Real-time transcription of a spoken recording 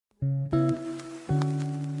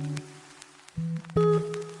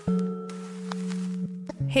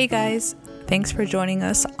Hey guys, thanks for joining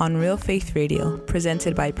us on Real Faith Radio,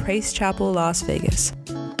 presented by Praise Chapel Las Vegas.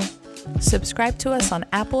 Subscribe to us on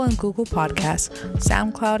Apple and Google Podcasts,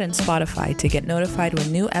 SoundCloud, and Spotify to get notified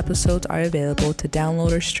when new episodes are available to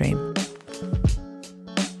download or stream.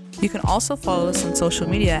 You can also follow us on social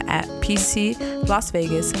media at PC Las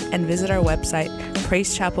Vegas and visit our website,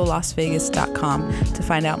 praisechapellasvegas.com, to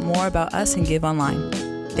find out more about us and give online.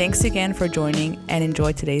 Thanks again for joining and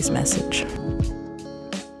enjoy today's message.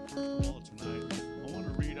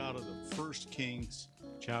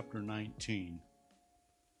 Chapter 19,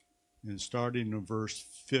 and starting in verse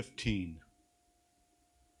 15.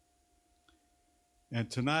 And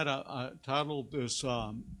tonight I titled this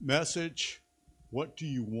message, What Do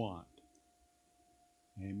You Want?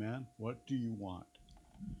 Amen. What do you want?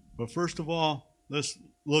 But first of all, let's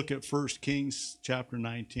look at 1 Kings chapter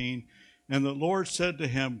 19. And the Lord said to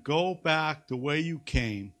him, go back the way you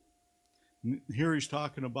came. And here he's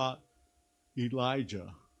talking about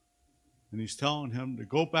Elijah. And he's telling him to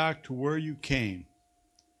go back to where you came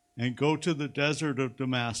and go to the desert of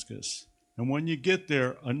Damascus. And when you get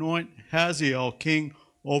there, anoint Hazael king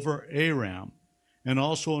over Aram, and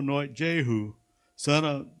also anoint Jehu, son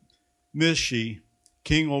of Nimshi,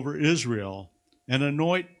 king over Israel, and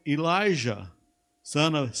anoint Elijah,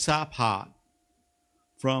 son of Shaphat,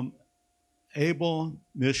 from Abel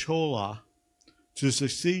Misholah, to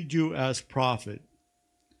succeed you as prophet.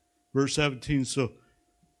 Verse 17, so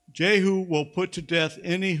Jehu will put to death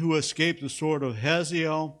any who escape the sword of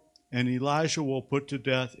Hazael, and Elijah will put to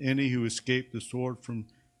death any who escape the sword from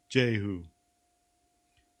Jehu.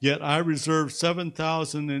 Yet I reserve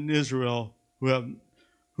 7,000 in Israel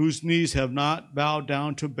whose knees have not bowed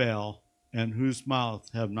down to Baal, and whose mouth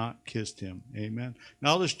have not kissed him. Amen.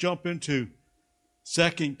 Now let's jump into 2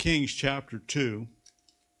 Kings chapter 2.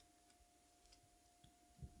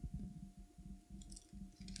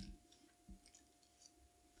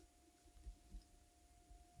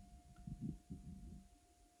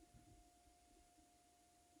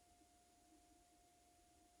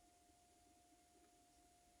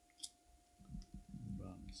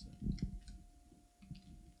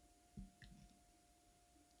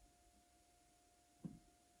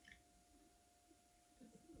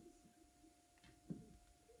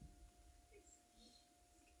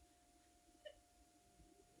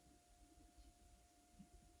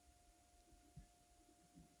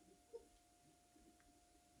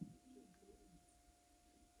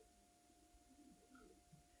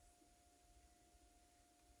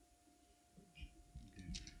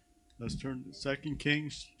 Let's turn to 2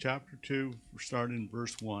 Kings chapter 2, starting in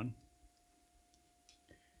verse 1.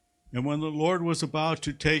 And when the Lord was about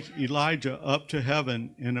to take Elijah up to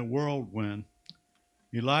heaven in a whirlwind,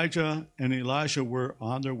 Elijah and Elisha were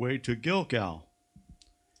on their way to Gilgal.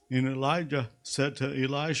 And Elijah said to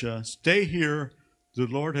Elisha, stay here, the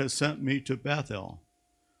Lord has sent me to Bethel.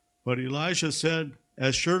 But Elisha said,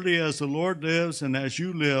 as surely as the Lord lives and as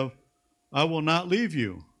you live, I will not leave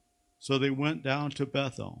you. So they went down to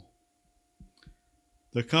Bethel.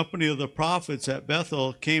 The company of the prophets at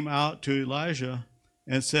Bethel came out to Elijah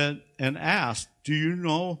and asked, Do you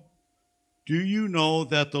know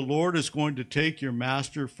that the Lord is going to take your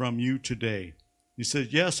master from you today? He said,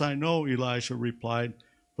 yes, I know, Elisha replied,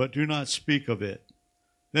 but do not speak of it.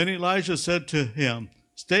 Then Elijah said to him,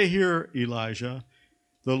 stay here, Elijah.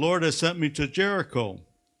 The Lord has sent me to Jericho.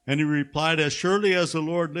 And he replied, as surely as the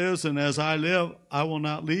Lord lives and as I live, I will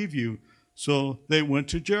not leave you. So they went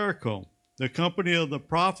to Jericho. The company of the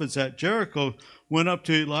prophets at Jericho went up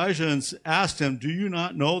to Elijah and asked him, do you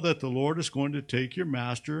not know that the Lord is going to take your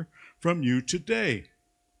master from you today?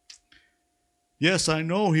 Yes, I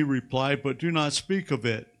know, he replied, but do not speak of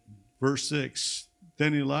it. Verse 6,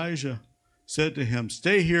 then Elijah said to him,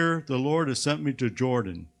 stay here, the Lord has sent me to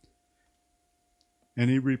Jordan. And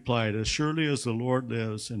he replied, as surely as the Lord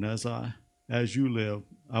lives and as you live,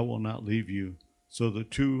 I will not leave you. So the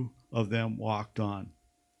two of them walked on.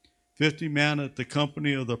 50 men at the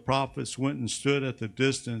company of the prophets went and stood at the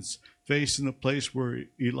distance, facing the place where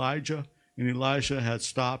Elijah and Elisha had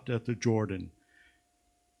stopped at the Jordan.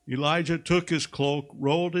 Elijah took his cloak,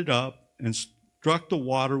 rolled it up, and struck the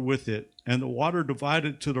water with it, and the water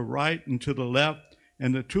divided to the right and to the left,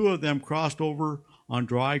 and the two of them crossed over on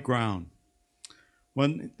dry ground.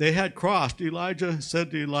 When they had crossed, Elijah said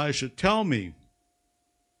to Elisha, tell me,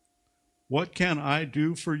 what can I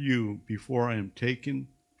do for you before I am taken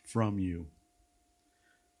from you?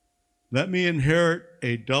 Let me inherit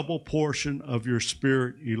a double portion of your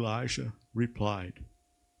spirit, Elisha replied.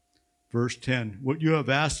 Verse 10, what you have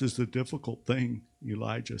asked is the difficult thing,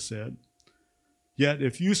 Elijah said. Yet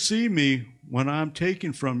if you see me when I am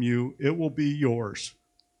taken from you, it will be yours.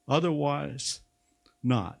 otherwise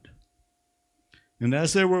not. And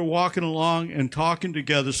as they were walking along and talking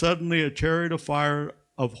together, suddenly a chariot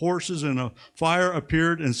of horses and a fire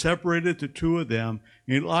appeared and separated the two of them.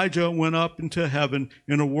 Elijah went up into heaven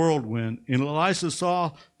in a whirlwind. And Elisha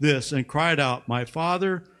saw this and cried out, my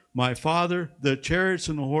father, the chariots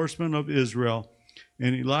and the horsemen of Israel.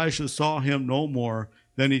 And Elisha saw him no more.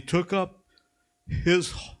 Then he took hold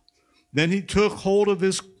of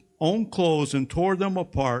his own clothes and tore them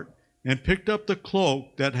apart, and picked up the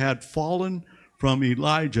cloak that had fallen from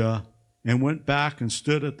Elijah, and went back and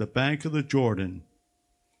stood at the bank of the Jordan.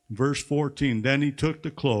 Verse 14, then he took the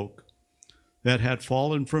cloak that had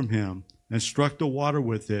fallen from him and struck the water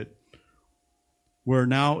with it. Where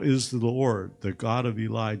now is the Lord, the God of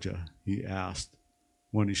Elijah? He asked.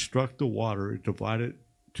 When he struck the water, it divided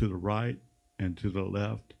to the right and to the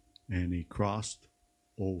left, and he crossed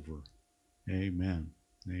over. Amen.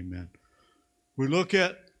 Amen. We look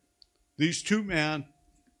at these two men,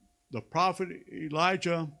 the prophet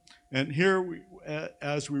Elijah, and here,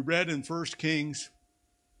 as we read in 1 Kings,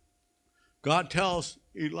 God tells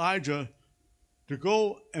Elijah to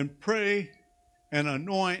go and pray and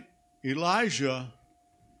anoint Elijah,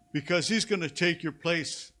 because he's going to take your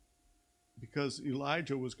place, because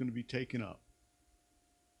Elijah was going to be taken up.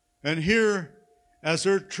 And here, as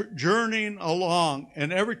they're journeying along,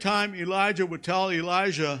 and every time Elijah would tell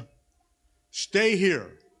Elijah, stay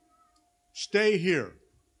here, stay here.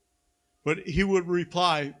 But he would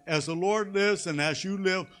reply, as the Lord lives and as you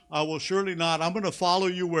live, I will surely not. I'm going to follow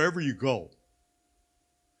you wherever you go.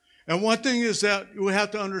 And one thing is that we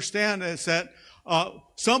have to understand is that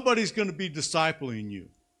somebody's going to be discipling you.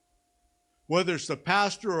 Whether it's a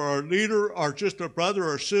pastor or a leader or just a brother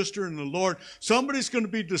or sister in the Lord, somebody's going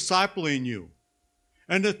to be discipling you.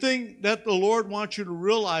 And the thing that the Lord wants you to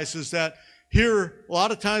realize is that here, a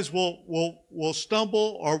lot of times we'll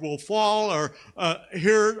stumble or we'll fall, or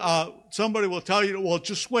here somebody will tell you, well,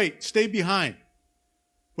 just wait, stay behind.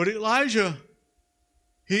 But Elijah,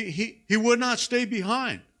 he would not stay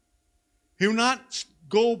behind. He would not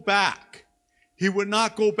go back. He would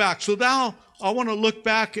not go back. So now I want to look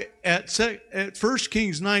back at 1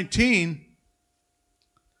 Kings 19.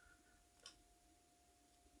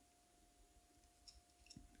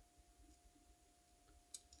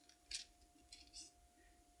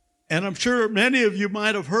 And I'm sure many of you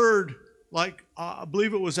might have heard, like I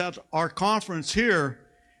believe it was at our conference here,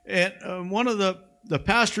 and one of the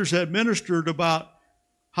pastors had ministered about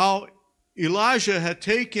how Elijah had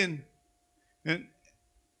taken the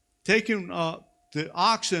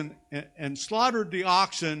oxen and slaughtered the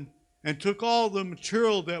oxen and took all the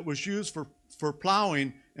material that was used for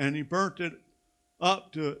plowing, and he burnt it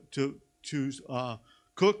up to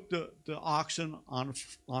cook the oxen on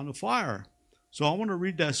the fire. So I want to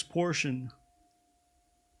read this portion.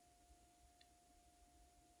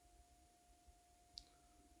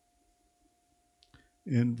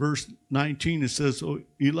 In verse 19 it says, so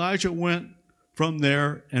Elijah went from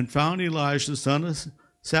there and found Elisha, son of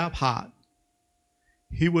Shaphat.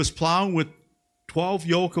 He was plowing with 12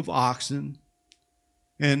 yoke of oxen,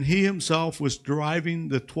 and he himself was driving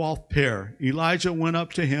the 12th pair. Elijah went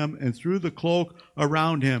up to him and threw the cloak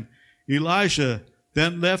around him. Elisha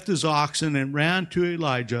then left his oxen and ran to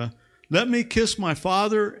Elijah. Let me kiss my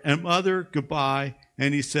father and mother goodbye.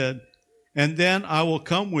 And he said, and then I will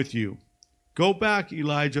come with you. Go back,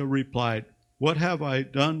 Elijah replied. What have I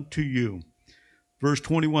done to you? Verse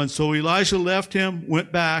 21, so Elisha left him,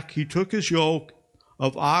 went back. He took his yoke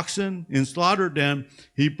of oxen and slaughtered them.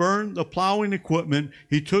 He burned the plowing equipment.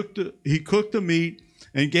 He cooked the meat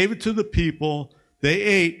and gave it to the people. They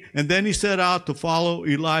ate, and then he set out to follow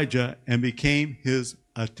Elijah and became his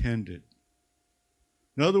attendant.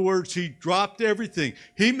 In other words, he dropped everything.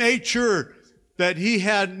 He made sure that he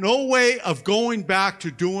had no way of going back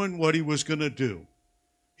to doing what he was going to do.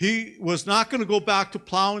 He was not going to go back to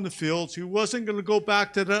plowing the fields. He wasn't going to go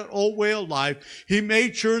back to that old way of life. He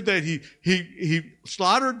made sure that he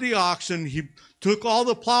slaughtered the oxen. He took all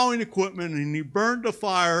the plowing equipment and he burned the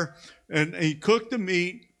fire and he cooked the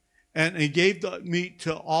meat. And he gave the meat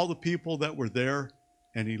to all the people that were there,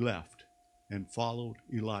 and he left and followed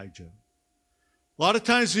Elijah. A lot of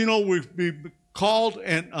times, we've been called,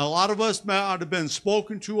 and a lot of us might have been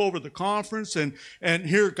spoken to over the conference, and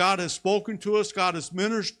here God has spoken to us, God has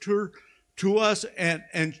ministered to us, and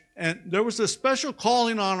there was a special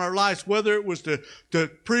calling on our lives, whether it was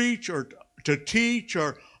to preach or to teach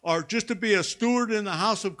or just to be a steward in the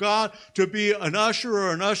house of God, to be an usher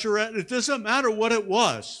or an usherette. It doesn't matter what it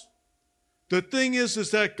was. The thing is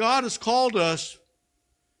that God has called us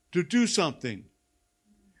to do something.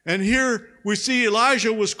 And here we see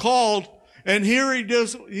Elijah was called, And here he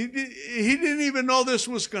didn't even know this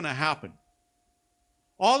was going to happen.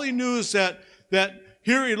 All he knew is that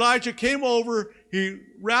here Elijah came over, he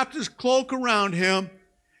wrapped his cloak around him,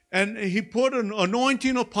 and he put an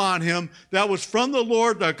anointing upon him that was from the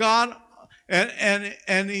Lord, the God, and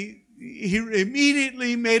he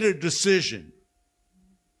immediately made a decision.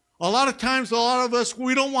 A lot of times, a lot of us,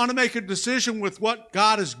 we don't want to make a decision with what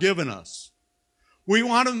God has given us. We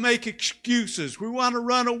want to make excuses. We want to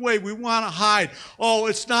run away. We want to hide. Oh,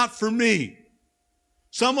 it's not for me.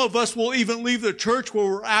 Some of us will even leave the church where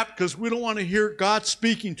we're at because we don't want to hear God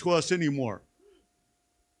speaking to us anymore.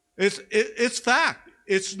 It's fact.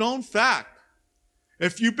 It's known fact.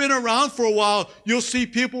 If you've been around for a while, you'll see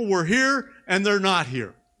people were here and they're not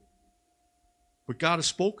here. But God has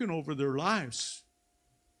spoken over their lives.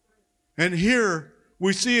 And here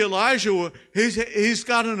we see Elijah, he's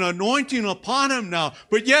got an anointing upon him now,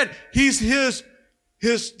 but yet he's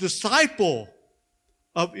his disciple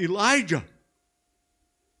of Elijah.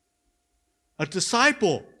 A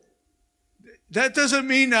disciple. That doesn't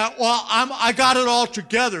mean that, well, I got it all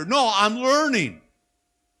together. No, I'm learning.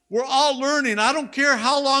 We're all learning. I don't care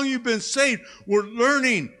how long you've been saved. We're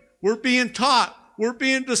learning. We're being taught. We're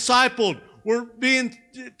being discipled. We're being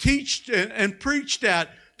taught and preached at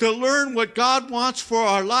to learn what God wants for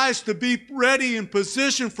our lives, to be ready and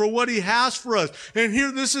positioned for what He has for us. And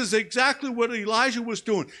here, this is exactly what Elijah was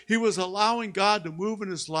doing. He was allowing God to move in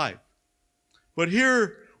his life. But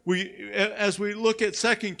here, as we look at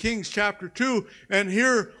 2 Kings chapter 2, and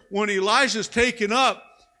here, when Elijah's taken up,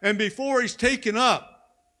 and before he's taken up,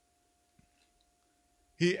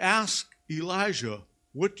 he asked Elijah,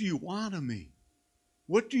 what do you want of me?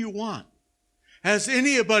 What do you want? Has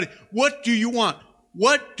anybody, what do you want?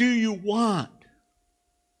 What do you want?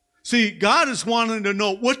 See, God is wanting to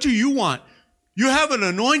know, what do you want? You have an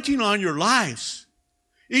anointing on your lives.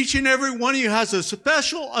 Each and every one of you has a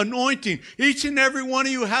special anointing. Each and every one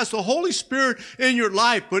of you has the Holy Spirit in your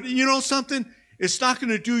life. But you know something? It's not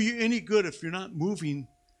going to do you any good if you're not moving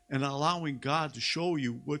and allowing God to show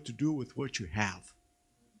you what to do with what you have.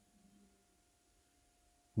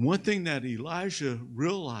 One thing that Elijah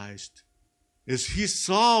realized is he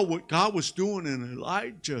saw what God was doing in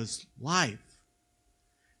Elijah's life.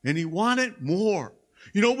 And he wanted more.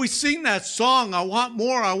 You know, we sing that song, I want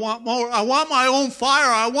more, I want more. I want my own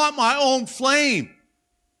fire, I want my own flame.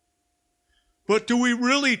 But do we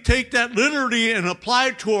really take that literally and apply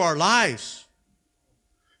it to our lives?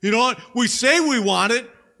 You know what? We say we want it,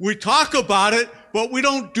 we talk about it, but we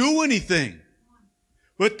don't do anything.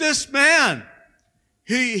 But this man,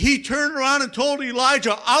 He turned around and told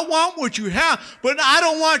Elijah, I want what you have, but I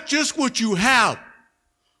don't want just what you have.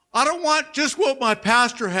 I don't want just what my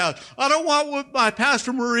pastor has. I don't want what my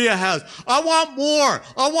pastor Maria has. I want more.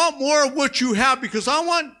 I want more of what you have because I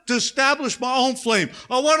want to establish my own flame.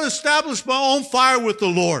 I want to establish my own fire with the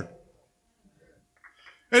Lord.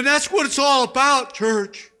 And that's what it's all about,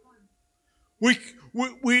 church. We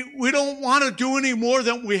don't want to do any more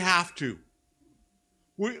than we have to.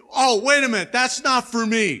 Oh, wait a minute, that's not for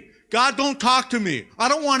me. God, don't talk to me. I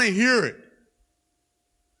don't want to hear it.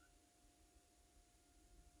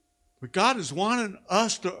 But God is wanting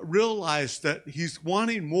us to realize that He's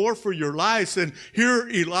wanting more for your lives. And here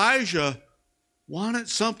Elijah wanted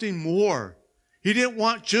something more. He didn't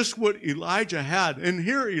want just what Elijah had. And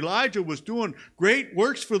here Elijah was doing great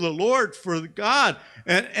works for the Lord, for God.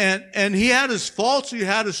 And he had his faults, he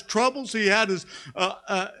had his troubles, he had his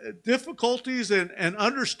difficulties and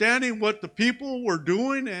understanding what the people were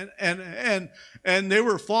doing. And they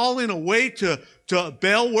were falling away to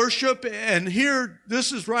Baal worship. And here,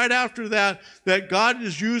 this is right after that God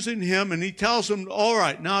is using him. And He tells him, all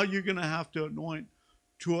right, now you're going to have to anoint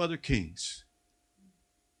 2 other kings.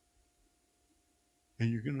 And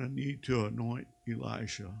you're going to need to anoint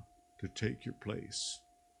Elisha to take your place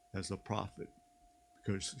as a prophet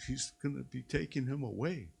because he's going to be taking him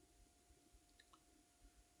away.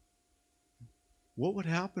 What would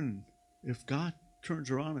happen if God turns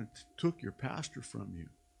around and took your pastor from you?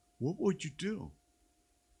 What would you do?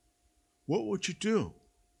 What would you do?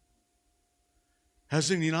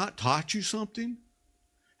 Hasn't He not taught you something?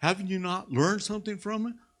 Haven't you not learned something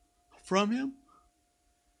from him?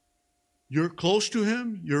 You're close to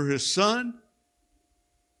him. You're his son.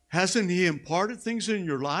 Hasn't he imparted things in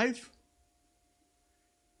your life?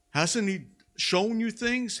 Hasn't he shown you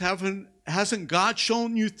things? Hasn't God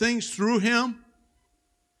shown you things through him?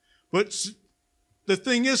 But the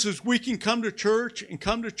thing is we can come to church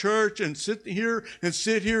and sit here and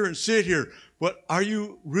sit here and sit here. But are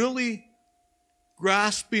you really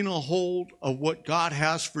grasping a hold of what God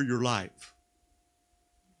has for your life?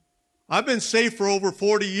 I've been saved for over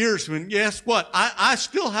 40 years, and guess what? I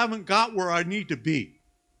still haven't got where I need to be.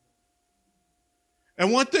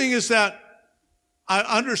 And one thing is that I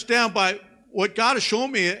understand by what God has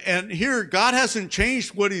shown me, and here, God hasn't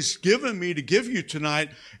changed what He's given me to give you tonight,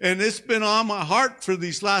 and it's been on my heart for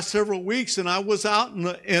these last several weeks, and I was out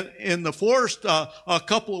in the forest a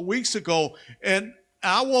couple of weeks ago, and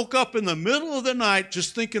I woke up in the middle of the night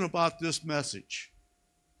just thinking about this message.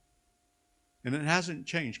 And it hasn't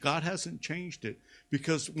changed. God hasn't changed it,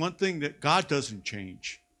 because one thing that God doesn't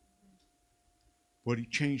change, but He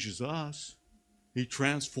changes us. He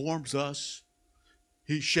transforms us.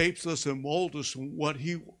 He shapes us and molds us in what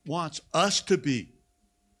He wants us to be,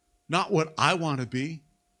 not what I want to be.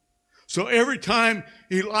 So every time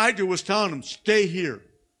Elijah was telling him, stay here,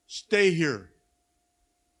 stay here.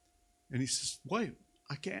 And he says, wait,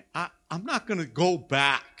 I'm not going to go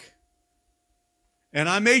back. And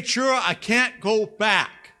I made sure I can't go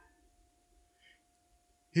back.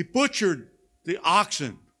 He butchered the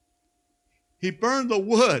oxen. He burned the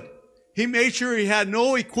wood. He made sure he had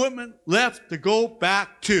no equipment left to go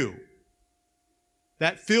back to.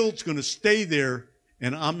 That field's going to stay there,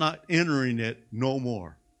 and I'm not entering it no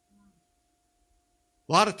more.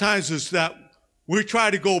 A lot of times it's that we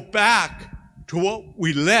try to go back to what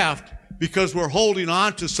we left because we're holding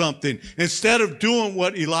on to something. Instead of doing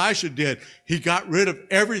what Elisha did, he got rid of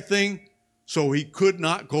everything so he could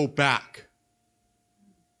not go back.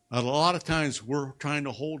 And a lot of times we're trying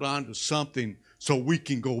to hold on to something so we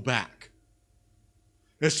can go back.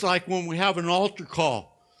 It's like when we have an altar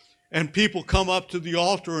call and people come up to the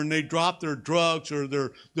altar and they drop their drugs or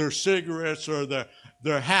their cigarettes or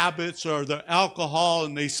their habits or their alcohol,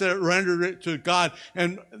 and they surrender it to God,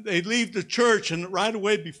 and they leave the church, and right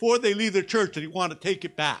away before they leave the church they want to take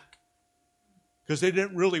it back because they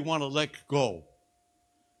didn't really want to let go.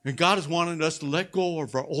 And God is wanting us to let go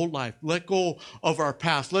of our old life, let go of our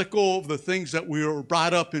past, let go of the things that we were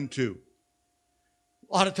brought up into.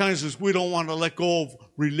 A lot of times is we don't want to let go of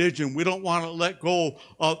religion. We don't want to let go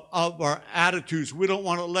of our attitudes. We don't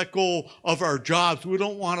want to let go of our jobs. We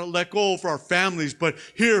don't want to let go of our families. But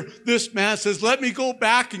here, this man says, let me go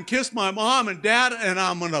back and kiss my mom and dad, and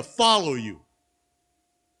I'm going to follow you.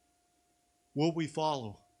 Will we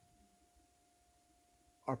follow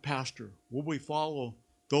our pastor? Will we follow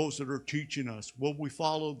those that are teaching us? Will we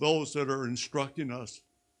follow those that are instructing us?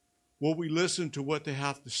 Will we listen to what they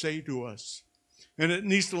have to say to us? And it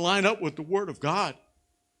needs to line up with the Word of God.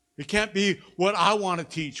 It can't be what I want to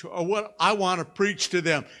teach or what I want to preach to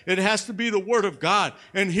them. It has to be the Word of God.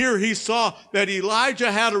 And here he saw that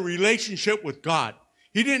Elijah had a relationship with God.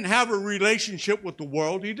 He didn't have a relationship with the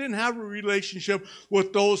world. He didn't have a relationship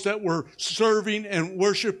with those that were serving and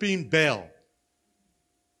worshiping Baal.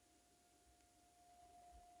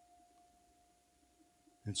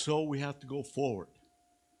 And so we have to go forward.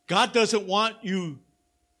 God doesn't want you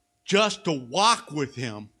just to walk with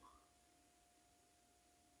Him.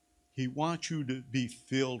 He wants you to be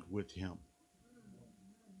filled with Him.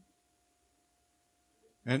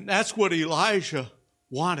 And that's what Elijah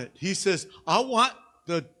wanted. He says, I want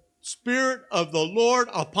the Spirit of the Lord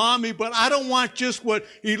upon me, but I don't want just what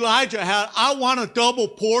Elijah had. I want a double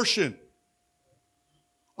portion.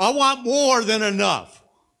 I want more than enough.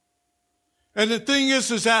 And the thing is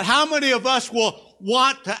that how many of us will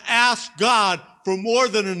want to ask God for more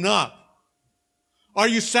than enough? Are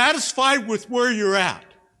you satisfied with where you're at?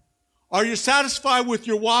 Are you satisfied with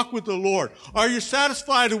your walk with the Lord? Are you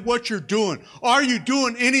satisfied with what you're doing? Are you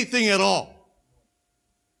doing anything at all?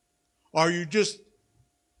 Are you just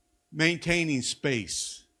maintaining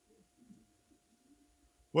space?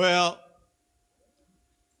 Well,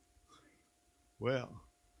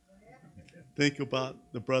 think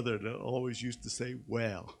about the brother that always used to say,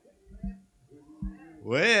 well.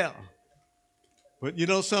 But you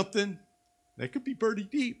know something? They could be pretty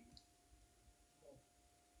deep.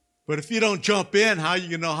 But if you don't jump in, how are you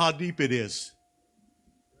going to know how deep it is?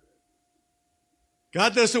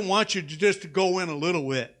 God doesn't want you to just go in a little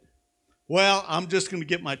bit. Well, I'm just going to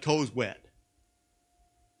get my toes wet.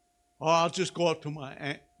 Or I'll just go up to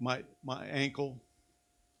my ankle.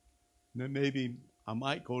 And then maybe I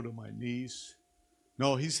might go to my knees.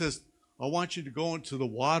 No, he says, I want you to go into the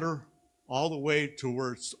water all the way to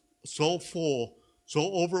where it's so full,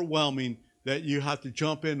 so overwhelming that you have to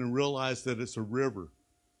jump in and realize that it's a river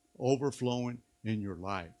overflowing in your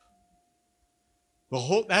life.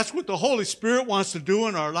 That's what the Holy Spirit wants to do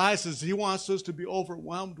in our lives, is He wants us to be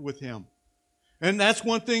overwhelmed with Him. And that's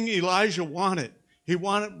one thing Elijah wanted. He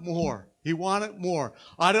wanted more. He wanted more.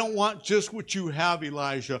 I don't want just what you have,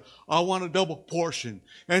 Elijah. I want a double portion.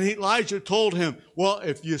 And Elijah told him, well,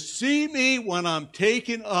 if you see me when I'm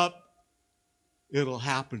taken up, it'll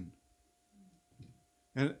happen.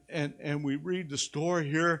 And we read the story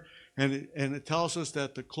here, and it tells us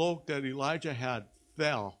that the cloak that Elijah had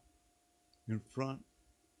fell in front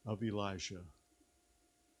of Elijah.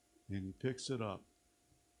 And he picks it up,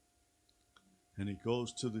 and he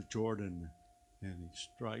goes to the Jordan, and he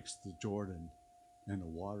strikes the Jordan, and the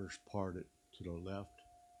waters parted to the left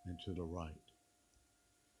and to the right.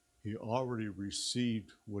 He already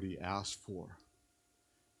received what he asked for.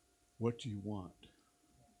 What do you want?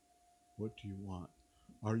 What do you want?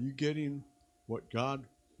 Are you getting what God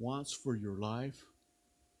wants for your life?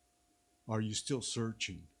 Are you still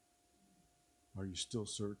searching? Are you still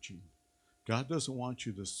searching? God doesn't want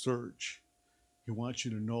you to search. He wants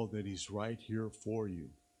you to know that he's right here for you.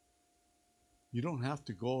 You don't have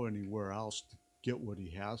to go anywhere else to get what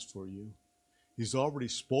he has for you. He's already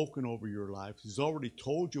spoken over your life. He's already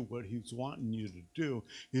told you what he's wanting you to do.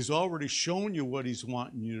 He's already shown you what he's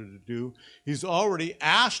wanting you to do. He's already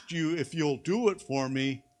asked you if you'll do it for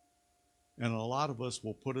me. And a lot of us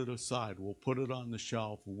will put it aside. We'll put it on the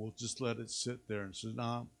shelf, and we'll just let it sit there and say,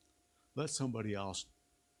 "No, let somebody else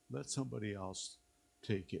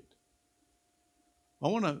take it." I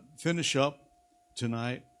want to finish up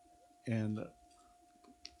tonight, and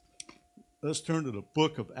let's turn to the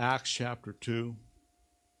book of Acts chapter 2.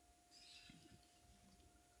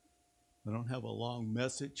 I don't have a long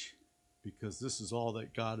message because this is all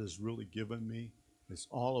that God has really given me. It's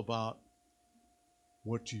all about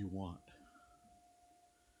what do you want.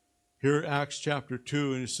 Here, Acts chapter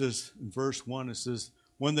 2, and it says in verse 1, it says,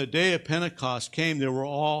 "When the day of Pentecost came, they were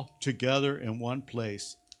all together in one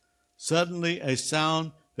place. Suddenly a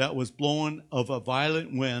sound that was blowing of a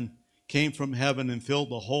violent wind came from heaven and filled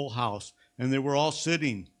the whole house. And they were all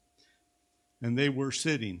sitting. And they were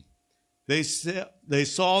sitting. They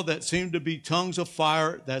saw that seemed to be tongues of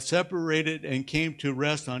fire that separated and came to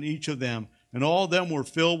rest on each of them. And all of them were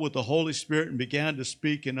filled with the Holy Spirit and began to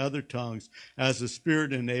speak in other tongues as the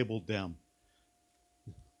Spirit enabled them."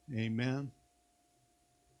 Amen.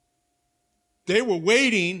 They were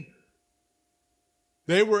waiting.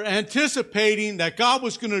 They were anticipating that God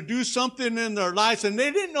was going to do something in their lives, and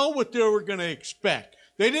they didn't know what they were going to expect.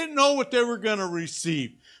 They didn't know what they were going to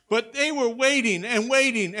receive. But they were waiting and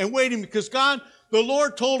waiting and waiting because God, the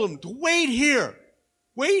Lord told them to wait here.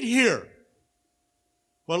 Wait here.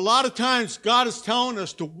 But a lot of times God is telling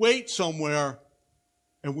us to wait somewhere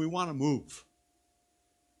and we want to move.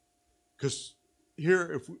 Because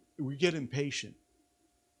here, if we get impatient,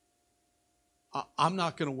 I'm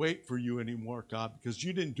not going to wait for you anymore, God, because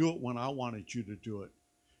you didn't do it when I wanted you to do it.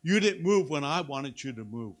 You didn't move when I wanted you to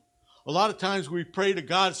move. A lot of times we pray to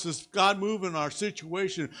God, says, "God, move in our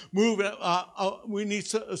situation. Move. We need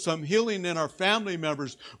some healing in our family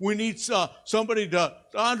members. We need somebody to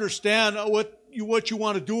understand what you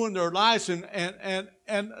want to do in their lives." And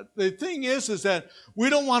the thing is that we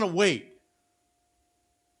don't want to wait.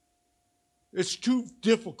 It's too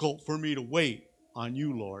difficult for me to wait on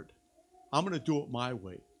you, Lord. I'm going to do it my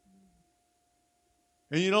way.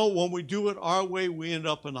 And when we do it our way, we end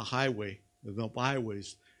up in the highway, the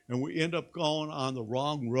byways. And we end up going on the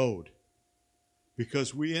wrong road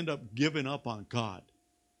because we end up giving up on God.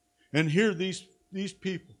 And here these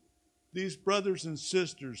people, these brothers and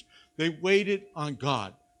sisters, they waited on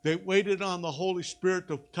God. They waited on the Holy Spirit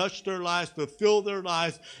to touch their lives, to fill their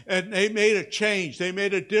lives, and they made a change. They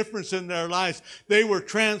made a difference in their lives. They were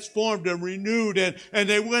transformed and renewed, and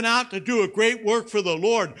they went out to do a great work for the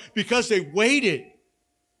Lord because they waited,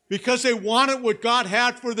 because they wanted what God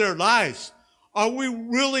had for their lives. Are we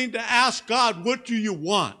willing to ask God, what do you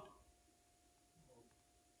want?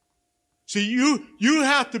 See, you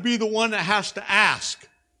have to be the one that has to ask.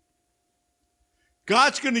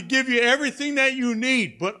 God's going to give you everything that you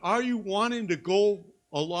need, but are you wanting to go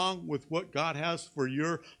along with what God has for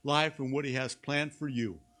your life and what he has planned for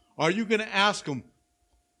you? Are you going to ask him,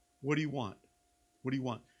 what do you want? What do you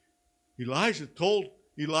want? Elijah told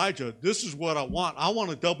Elijah, "This is what I want. I want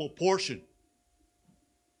a double portion."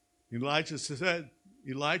 Elijah said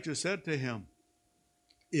to him,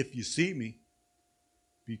 "If you see me,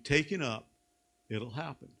 be taken up, it'll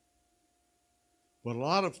happen." But a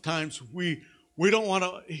lot of times we don't want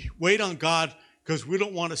to wait on God because we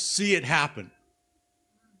don't want to see it happen.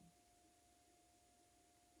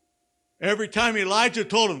 Every time Elijah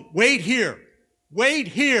told him, "Wait here, wait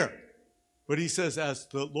here." But he says, "As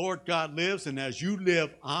the Lord God lives and as you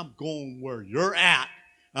live, I'm going where you're at.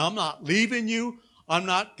 I'm not leaving you. I'm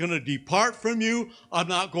not going to depart from you. I'm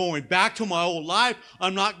not going back to my old life.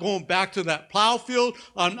 I'm not going back to that plow field.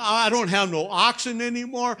 I don't have no oxen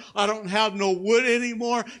anymore. I don't have no wood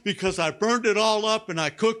anymore because I burned it all up and I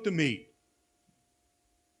cooked the meat."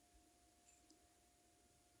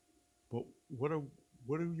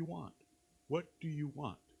 do you want? What do you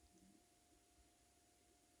want?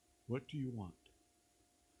 What do you want?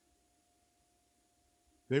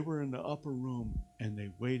 They were in the upper room and they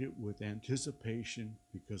waited with anticipation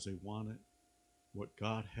because they wanted what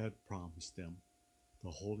God had promised them,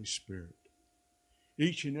 the Holy Spirit.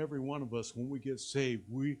 Each and every one of us, when we get saved,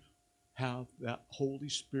 we have that Holy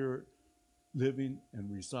Spirit living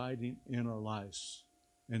and residing in our lives.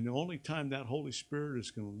 And the only time that Holy Spirit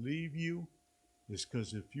is going to leave you is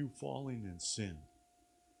because if you're falling in sin.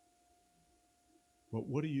 But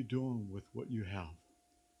what are you doing with what you have?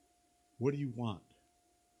 What do you want?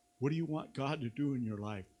 What do you want God to do in your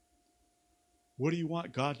life? What do you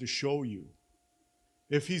want God to show you?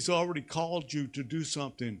 If He's already called you to do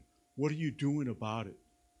something, what are you doing about it?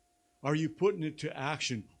 Are you putting it to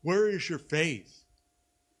action? Where is your faith?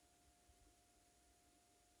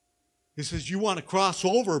 He says you want to cross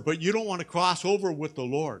over, but you don't want to cross over with the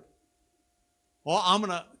Lord.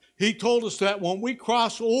 Well, He told us that when we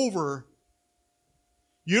cross over,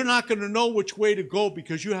 you're not going to know which way to go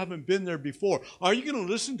because you haven't been there before. Are you going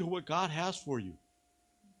to listen to what God has for you?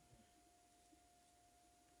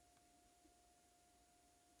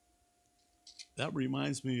 That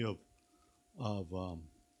reminds me of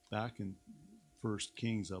back in 1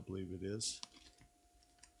 Kings, I believe it is.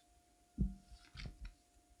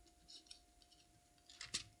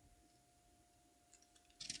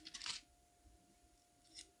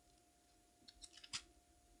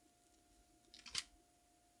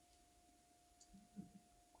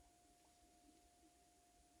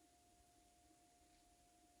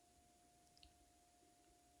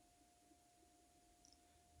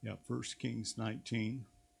 Yeah, 1 Kings 19.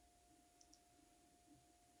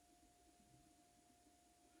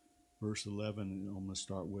 Verse 11, and I'm going to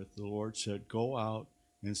start with, the Lord said, "Go out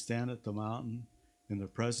and stand at the mountain in the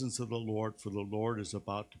presence of the Lord, for the Lord is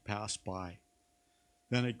about to pass by."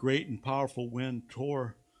 Then a great and powerful wind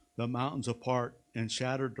tore the mountains apart and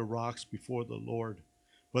shattered the rocks before the Lord.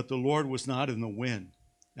 But the Lord was not in the wind.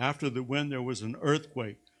 After the wind there was an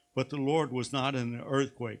earthquake, but the Lord was not in the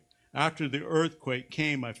earthquake. After the earthquake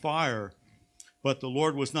came a fire, but the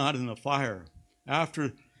Lord was not in the fire.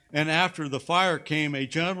 After the fire came a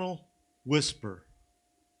gentle whisper.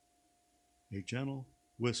 A gentle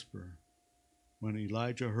whisper. When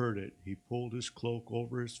Elijah heard it, he pulled his cloak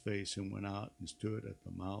over his face and went out and stood at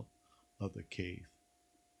the mouth of the cave.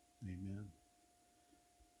 Amen.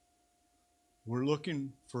 We're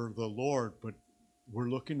looking for the Lord, but we're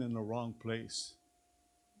looking in the wrong place.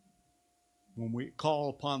 When we call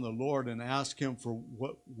upon the Lord and ask Him for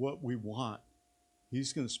what we want,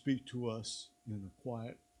 He's going to speak to us in a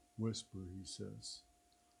quiet whisper, He says.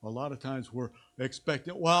 A lot of times we're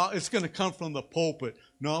expecting, well, it's going to come from the pulpit.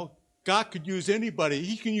 No, God could use anybody.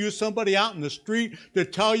 He can use somebody out in the street to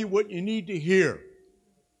tell you what you need to hear.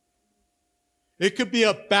 It could be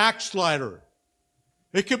a backslider.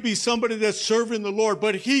 It could be somebody that's serving the Lord,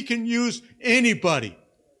 but He can use anybody.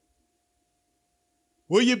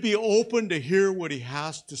 Will you be open to hear what He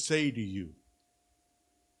has to say to you?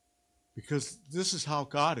 Because this is how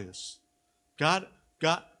God is. God,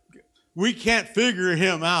 we can't figure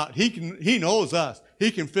Him out. He knows us.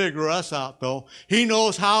 He can figure us out, though. He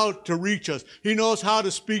knows how to reach us. He knows how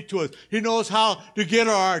to speak to us. He knows how to get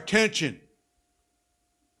our attention.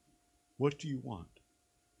 What do you want?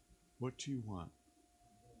 What do you want?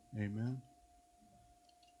 Amen.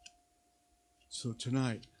 So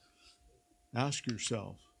tonight, ask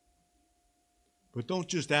yourself. But don't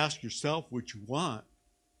just ask yourself what you want.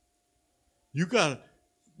 You got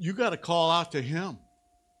to call out to Him.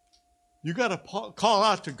 You got to call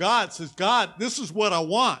out to God. Says, God, this is what I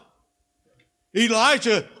want.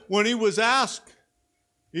 Elijah, when he was asked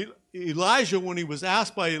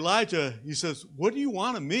by Elijah, he says, what do you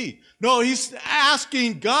want of me? No, he's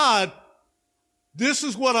asking God, this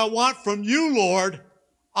is what I want from you, Lord.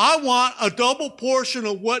 I want a double portion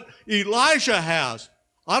of what Elijah has.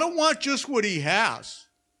 I don't want just what he has.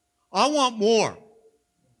 I want more.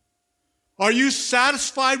 Are you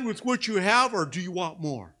satisfied with what you have, or do you want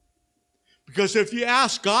more? Because if you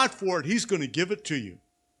ask God for it, He's going to give it to you.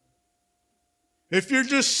 If you're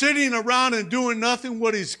just sitting around and doing nothing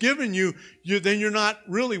what He's given you, then you're not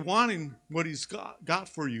really wanting what He's got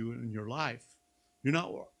for you in your life. You're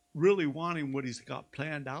not really wanting what He's got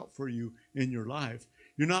planned out for you in your life.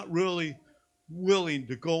 You're not really willing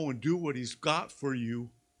to go and do what He's got for you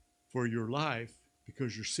for your life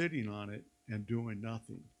because you're sitting on it and doing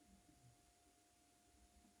nothing.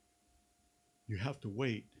 You have to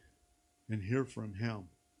wait and hear from Him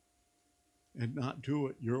and not do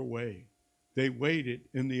it your way. They waited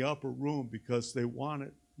in the upper room because they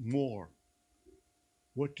wanted more.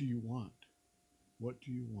 What do you want? what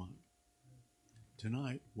do you want?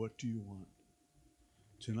 Tonight, what do you want?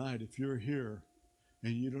 Tonight, if you're here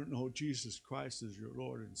and you don't know Jesus Christ as your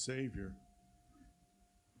Lord and Savior,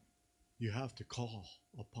 you have to call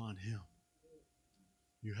upon Him.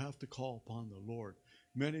 You have to call upon the Lord.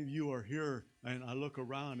 Many of you are here, and I look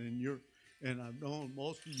around, and I've known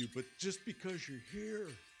most of you, but just because you're here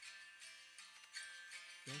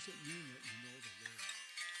doesn't mean that you know the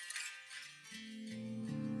Lord.